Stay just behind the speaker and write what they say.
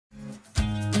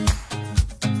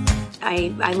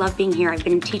I love being here. I've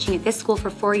been teaching at this school for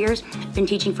 4 years, been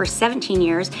teaching for 17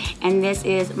 years, and this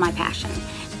is my passion.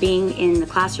 Being in the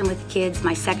classroom with the kids,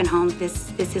 my second home,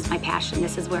 this is my passion.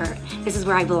 This is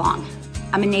where I belong.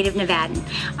 I'm a native Nevadan.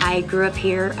 I grew up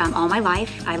here all my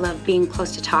life. I love being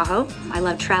close to Tahoe. I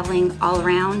love traveling all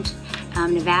around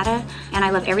Nevada, and I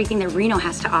love everything that Reno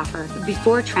has to offer.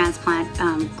 Before transplant,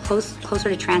 closer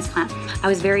to transplant, I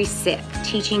was very sick.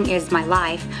 Teaching is my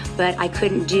life, but I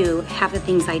couldn't do half the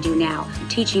things I do now.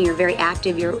 Teaching, you're very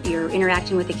active, you're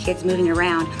interacting with the kids, moving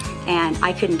around, and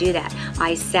I couldn't do that.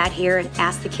 I sat here and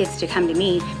asked the kids to come to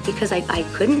me because I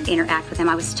couldn't interact with them.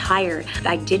 I was tired.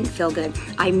 I didn't feel good.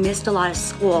 I missed a lot of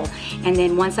school, and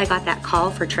then once I got that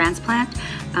call for transplant,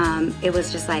 it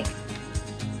was just like,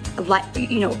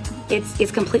 you know,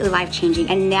 it's completely life-changing.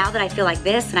 And now that I feel like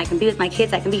this and I can be with my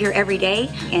kids, I can be here every day,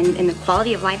 and the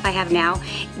quality of life I have now,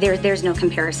 there's no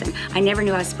comparison. I never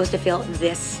knew I was supposed to feel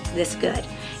this good.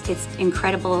 It's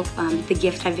incredible, the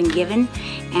gift I've been given,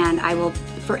 and I will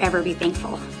forever be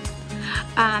thankful.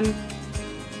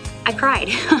 I cried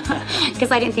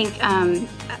because I didn't think,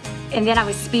 and then I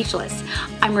was speechless.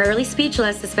 I'm rarely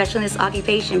speechless, especially in this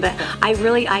occupation, but I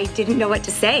didn't know what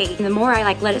to say. And the more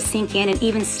I let it sink in, and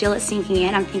even still it's sinking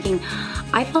in, I'm thinking,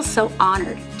 I feel so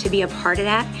honored to be a part of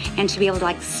that and to be able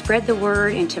to spread the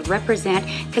word and to represent,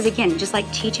 because again, just like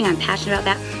teaching, I'm passionate about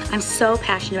that. I'm so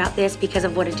passionate about this because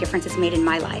of what a difference it's made in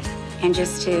my life. And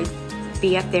just to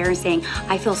be up there and saying,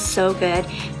 I feel so good,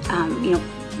 you know,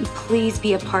 please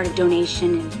be a part of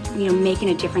donation and, you know, making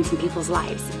a difference in people's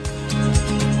lives.